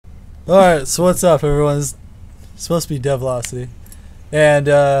Alright, so what's up, everyone? It's supposed to be Devlocity. And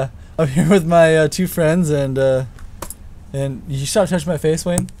I'm here with my two friends, and you stop touching my face,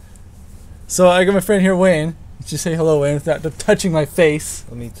 Wayne. So I got my friend here, Wayne. Just say hello, Wayne, without touching my face.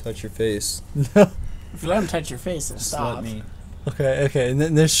 Let me touch your face. No. If you let him touch your face, it'll stop. Let me. Okay, and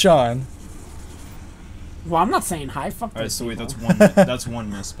then there's Sean. Well, I'm not saying hi. Fuck. Alright, so wait, people. that's one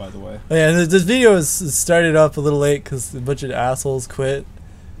miss, by the way. Oh, yeah, and this video is started up a little late because a bunch of assholes quit,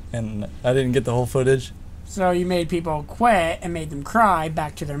 and I didn't get the whole footage. So you made people quit and made them cry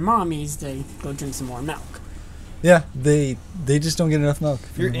back to their mommies to go drink some more milk. Yeah, they just don't get enough milk.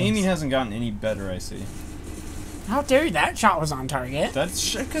 Your aiming hasn't gotten any better, I see. How dare you? That shot was on target.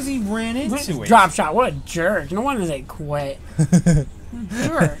 That's because he ran into it. Drop shot. What a jerk. No wonder they quit.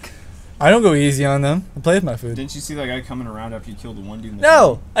 Jerk. I don't go easy on them. I play with my food. Didn't you see that guy coming around after you killed the one dude?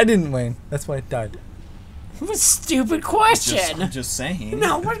 No, I didn't, Wayne. That's why I died. What a stupid question. Just saying.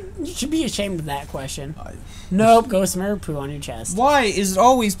 No, you should be ashamed of that question. Nope, go smear poo on your chest. Why is it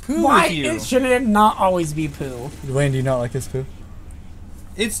always poo Why with you? shouldn't it not always be poo? Wayne, do you not like his poo?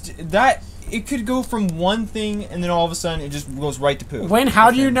 It's that it could go from one thing and then all of a sudden it just goes right to poo. Wayne, how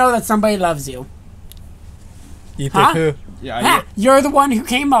do you know that somebody loves you? Eat their poo. Yeah, you're the one who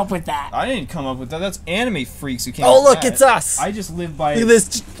came up with that. I didn't come up with that. That's anime freaks who came Oh, up with look, that. it's us. I just live by. Look at this.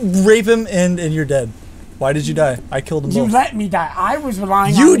 Just rape him and you're dead. Why did you die? I killed him You both. let me die. I was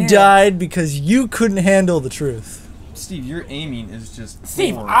relying on You you. died because you couldn't handle the truth. Steve, your aiming is just.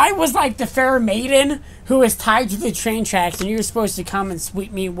 Steve, poor. I was like the fair maiden who was tied to the train tracks, and you were supposed to come and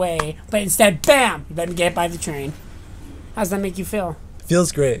sweep me away, but instead, bam, you let me get hit by the train. How does that make you feel?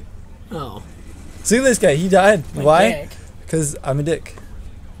 Feels great. Oh. See this guy. He died. Like Why? dick. Because I'm a dick.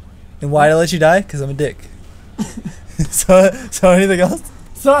 And why did I let you die? Because I'm a dick. so anything else?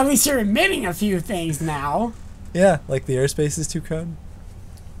 So at least you're admitting a few things now. Yeah, like the airspace is too crowded.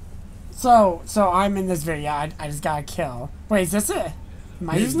 So I'm in this video. I just got a kill. Wait, is this it? Am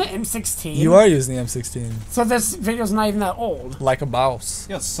I using the M16? You are using the M16. So this video's not even that old. Like a mouse.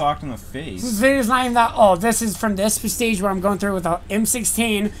 You got socked in the face. This video's not even that old. This is from this stage where I'm going through with a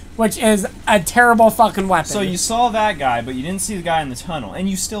M16, which is a terrible fucking weapon. So you saw that guy, but you didn't see the guy in the tunnel, and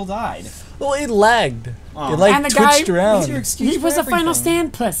you still died. Well, it lagged. Oh. It like And the twitched guy- around. He was a final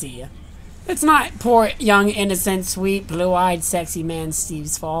stand pussy. It's not poor, young, innocent, sweet, blue-eyed, sexy man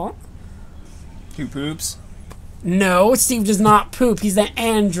Steve's fault. Who poops? No, Steve does not poop. He's an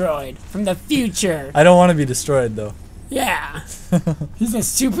android from the future. I don't want to be destroyed though. Yeah. He's a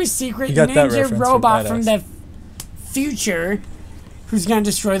super secret You got that ninja reference, robot you're from the future who's going to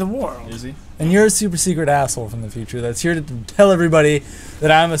destroy the world. Is he? And you're a super secret asshole from the future that's here to tell everybody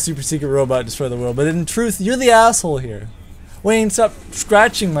that I'm a super secret robot to destroy the world. But in truth, you're the asshole here. Wayne, stop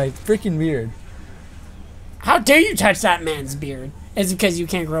scratching my freaking beard. How dare you touch that man's beard? Is it because you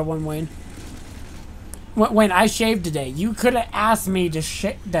can't grow one, Wayne? When I shaved today, you could have asked me to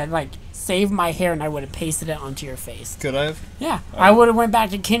save my hair, and I would have pasted it onto your face. Could I have? Yeah, I would have went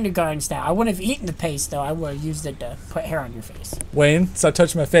back to kindergarten style. I wouldn't have eaten the paste though. I would have used it to put hair on your face. Wayne, stop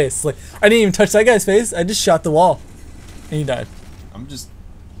touching my face. Like, I didn't even touch that guy's face. I just shot the wall. And he died. I'm just.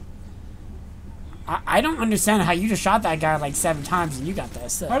 I don't understand how you just shot that guy like 7 times and you got the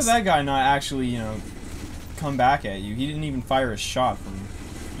assist. How did that guy not actually, come back at you? He didn't even fire a shot from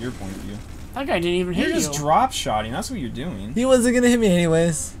your point of view. That guy didn't even hit You're you. just drop shotting. That's what you're doing. He wasn't going to hit me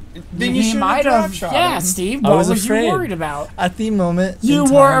anyways. Then you He should might have have. drop shot Yeah, him. Steve. I What was was afraid. you worried about? At the moment You in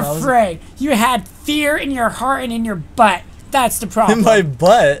time, were I was afraid. You had fear in your heart and in your butt. That's the problem. in my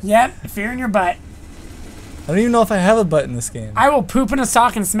butt. Yep, fear in your butt. I don't even know if I have a butt in this game. I will poop in a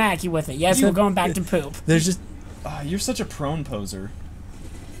sock and smack you with it. Yes, we're going back to poop. There's just... You're such a prone poser.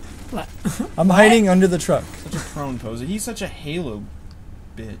 What? I'm hiding under the truck. Such a prone poser. He's such a Halo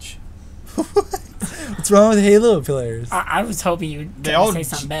bitch. What's wrong with Halo players? I was hoping you'd say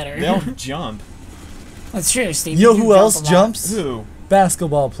something better. They all jump. That's true, Steve. You know do who jump else a lot. jumps? Who?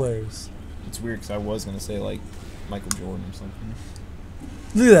 Basketball players. It's weird because I was going to say, like, Michael Jordan or something.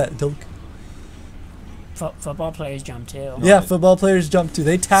 Look at that, Doke. Football players jump too. Yeah, football players jump too.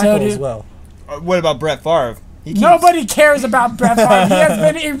 They tackle as well. What about Brett Favre? Nobody cares about Brett Favre. He has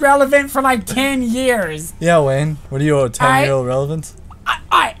been irrelevant for like 10 years. Yeah, Wayne. What do you owe? 10-year-old relevance?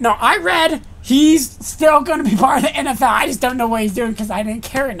 I read he's still going to be part of the NFL. I just don't know what he's doing because I didn't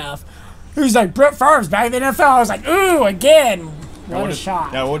care enough. He was like, Brett Favre's back in the NFL. I was like, ooh, again. What a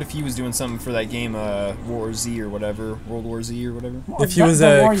shot. Now, what if he was doing something for that game, War Z or whatever? World War Z or whatever? If he was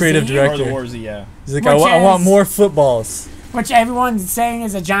a creative Or director. the War Z, yeah. He's like, I want more footballs. Which everyone's saying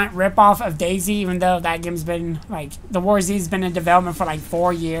is a giant ripoff of DayZ, even though that game's been, like, the War Z's been in development for like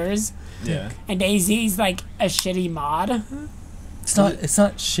 4 years. Yeah. And DayZ's like a shitty mod. It's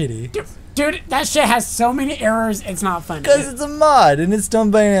not shitty. Dude, that shit has so many errors. It's not funny. Because it's a mod and it's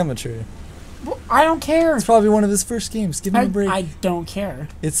done by an amateur. I don't care. It's probably one of his first games. Give him a break. I don't care.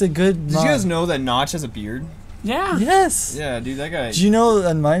 It's a good mod. Did you guys know that Notch has a beard? Yeah. Yes. Yeah, dude, that guy. Did you know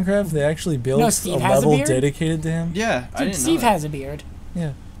in Minecraft they actually built a Steve has a level beard? dedicated to him? Yeah, I didn't Steve know that. has a beard.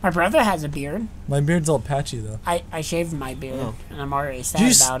 Yeah. My brother has a beard. My beard's all patchy though. I shaved my beard, Oh. and I'm already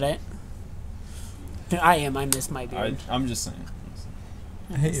sad about it. I miss my beard. I'm just saying.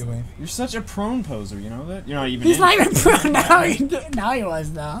 I hate you, Wayne. You're such a prone poser, you know that? You're not even He's in not it. even pro now. Now he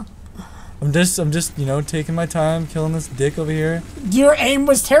was though. I'm just, you know, taking my time, killing this dick over here. Your aim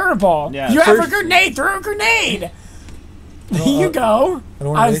was terrible. Yeah, You have a first- grenade. Throw a grenade. No, Here you go. I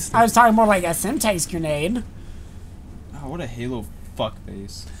don't want to waste I it. was talking more like a Semtex grenade. Oh, what a Halo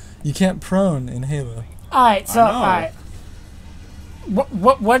fuckface. You can't prone in Halo. Alright, so, I know.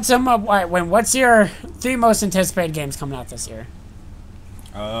 alright. What's your 3 most anticipated games coming out this year?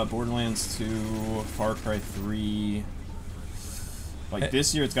 Borderlands 2, Far Cry 3. Like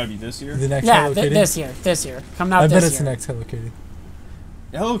this year, it's gotta be this year. The next Yeah, Hello Kitty? this year. Coming out I this bet year. it's the next Hello Kitty.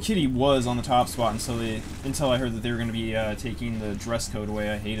 Hello Kitty was on the top spot until I heard that they were gonna be taking the dress code away.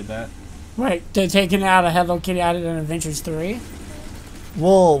 I hated that. Wait, they're taking it out of Hello Kitty out of Adventures 3?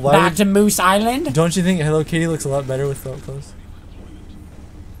 Well, why Back would, to Moose Island? don't you think Hello Kitty looks a lot better without clothes?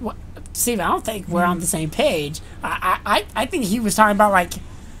 What? Steve, I don't think we're on the same page. I think he was talking about, like,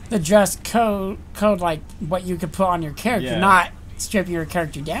 the dress code, like, what you could put on your character, Yeah. not stripping your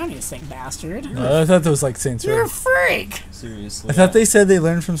character down, you sick bastard. I thought that was like Saints You're Row. a freak! Seriously. I thought they said they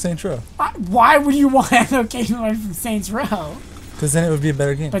learned from Saints Row. Why would you want Hello Kitty to learn from Saints Row? Because then it would be a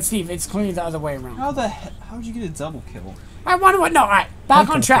better game. But Steve, it's clearly the other way around. How'd you get a double kill? I want to no. All right, back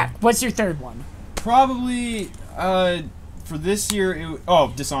on Okay. track. What's your third one? Probably for this year.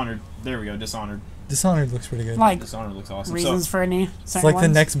 Dishonored. There we go. Dishonored. Dishonored looks pretty good. Like Dishonored looks awesome. reasons for any? It's like the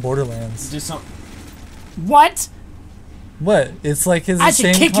ones? next Borderlands. What? What? It's like his I should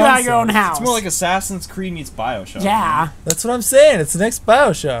same kick you out of your own concept. house. It's more like Assassin's Creed meets Bioshock. Yeah, That's what I'm saying. It's the next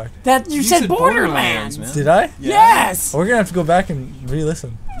Bioshock. that you said Borderlands. man. Did I? Yeah. Yes. We're gonna have to go back and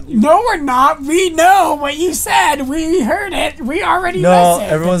re-listen. No, we're not. We know what you said. We heard it. We already No,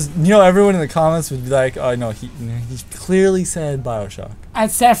 listened. everyone in the comments would be like, "Oh no, he clearly said Bioshock."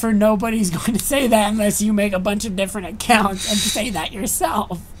 Except for nobody's going to say that unless you make a bunch of different accounts and say that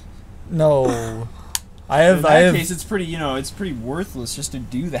yourself. No, I In have. that case, it's pretty worthless just to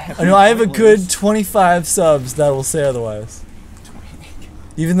do that. I know I have a good 25 subs that will say otherwise.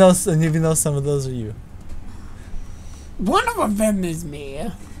 Even though some of those are you. One of them is me.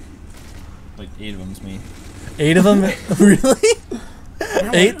 Like 8 of them's me. 8 of them, really?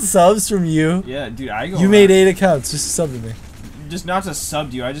 8 subs from you. Yeah, dude, I go. You made 8 accounts just to sub to me. Just not to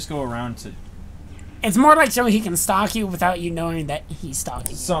sub you. I just go around to It's more like so he can stalk you without you knowing that he's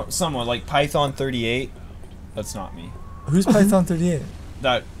stalking you. somewhat like Python 38. That's not me. Who's Python 38?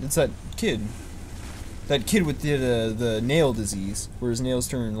 It's that kid. That kid with the nail disease, where his nails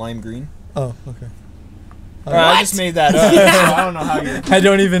turn lime green. Oh, okay. I just made that up. I don't know how you're. I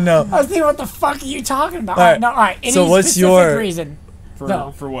don't even know. I was thinking, what the fuck are you talking about? All right. No, all right. Any So what's specific your- reason?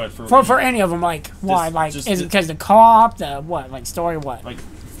 No. For what? For any of them, like, why? Like, just is it because the co-op, the what? Like, story, what? Like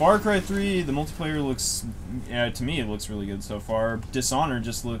Far Cry 3, the multiplayer looks, to me, it looks really good so far. Dishonored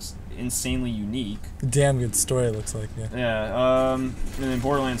just looks insanely unique. Damn good story it looks like, yeah. Yeah, and then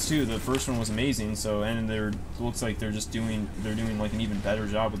Borderlands 2, the first one was amazing. So, and it looks like they're doing like an even better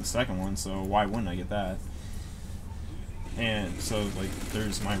job with the second one. So why wouldn't I get that? And so, like,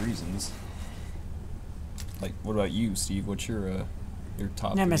 there's my reasons. Like, what about you, Steve? What's your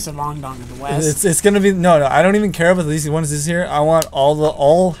top? Yeah, three? Mr. Long Dong of the West. It's gonna be no. I don't even care about these ones this year. I want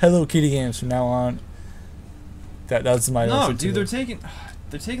all Hello Kitty games from now on. That's my No, answer to dude, they're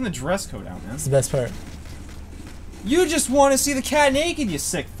this. taking the dress code out, man. That's the best part. You just want to see the cat naked, you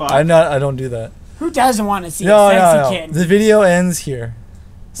sick fuck. I don't do that. Who doesn't want to see No, a sexy no. kid? The video ends here.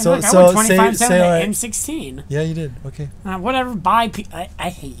 And So look, I won say 25 say at like, M16. yeah, you did. Okay. Whatever. Bye. I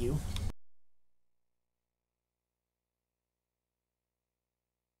hate you.